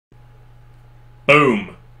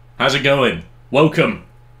Boom! How's it going? Welcome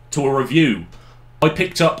to a review. I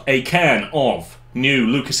picked up a can of new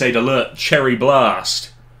Lucozade Alert Cherry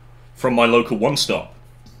Blast from my local one-stop.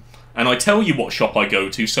 And I tell you what shop I go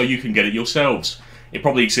to so you can get it yourselves. It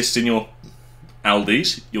probably exists in your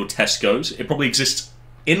Aldi's, your Tesco's. It probably exists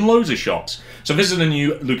in loads of shops. So this is a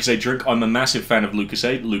new Lucozade drink. I'm a massive fan of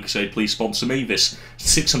Lucozade. Lucozade, please sponsor me, this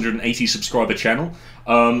 680 subscriber channel.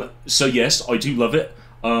 So yes, I do love it.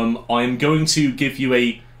 I'm going to give you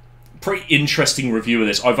a pretty interesting review of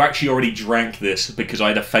this. I've actually already drank this because I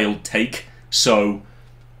had a failed take. So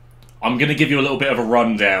I'm going to give you a little bit of a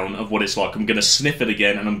rundown of what it's like. I'm going to sniff it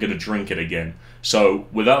again and I'm going to drink it again. So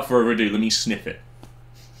without further ado, let me sniff it.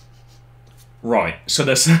 Right, so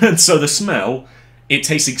the smell, it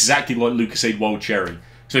tastes exactly like Lucozade Wild Cherry.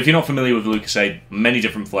 So if you're not familiar with Lucozade, many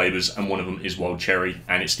different flavours, and one of them is Wild Cherry,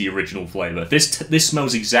 and it's the original flavour. This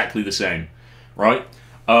smells exactly the same, right?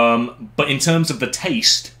 But in terms of the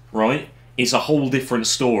taste, right, it's a whole different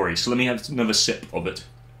story. So let me have another sip of it.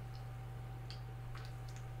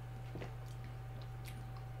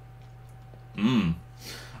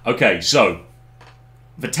 Okay, so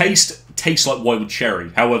the taste tastes like Wild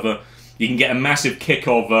Cherry. However, you can get a massive kick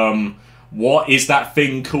of, what is that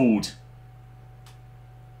thing called?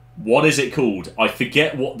 What is it called? I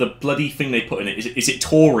forget what the bloody thing they put in it. Is it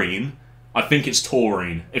taurine? I think it's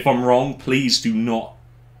taurine. If I'm wrong, please do not...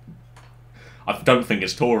 I don't think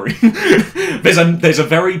it's taurine. There's a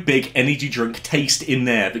very big energy drink taste in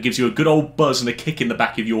there that gives you a good old buzz and a kick in the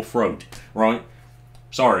back of your throat, right?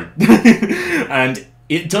 Sorry. And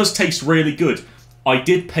it does taste really good. I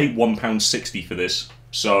did pay £1.60 for this,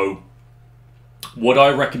 so... Would I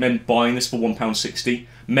recommend buying this for £1.60?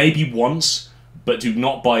 Maybe once, but do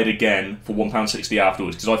not buy it again for £1.60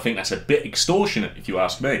 afterwards, because I think that's a bit extortionate, if you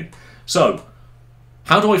ask me. So,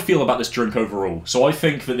 how do I feel about this drink overall? So I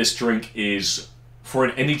think that this drink is, for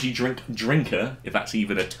an energy drink drinker, if that's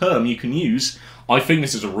even a term you can use, I think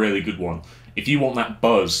this is a really good one. If you want that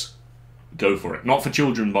buzz, go for it. Not for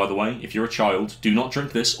children, by the way. If you're a child, do not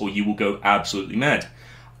drink this, or you will go absolutely mad.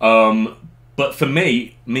 But for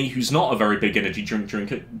me who's not a very big energy drink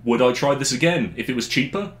drinker, would I try this again if it was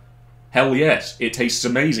cheaper? Hell yes. It tastes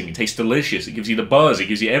amazing. It tastes delicious. It gives you the buzz. It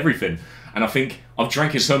gives you everything. And I think I've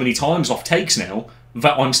drank it so many times off takes now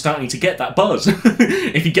that I'm starting to get that buzz.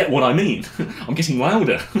 If you get what I mean. I'm getting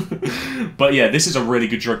louder. But yeah, this is a really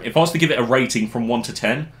good drink. If I was to give it a rating from 1 to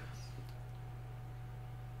 10,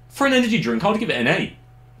 for an energy drink, I'd give it an A,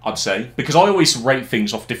 I'd say. Because I always rate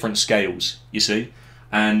things off different scales, you see.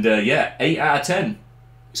 And yeah, 8 out of 10.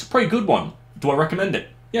 It's a pretty good one. Do I recommend it?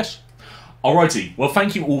 Yes. Alrighty, well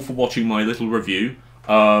thank you all for watching my little review.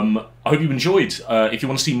 I hope you enjoyed. If you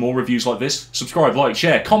want to see more reviews like this, subscribe, like,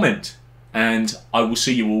 share, comment. And I will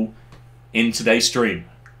see you all in today's stream.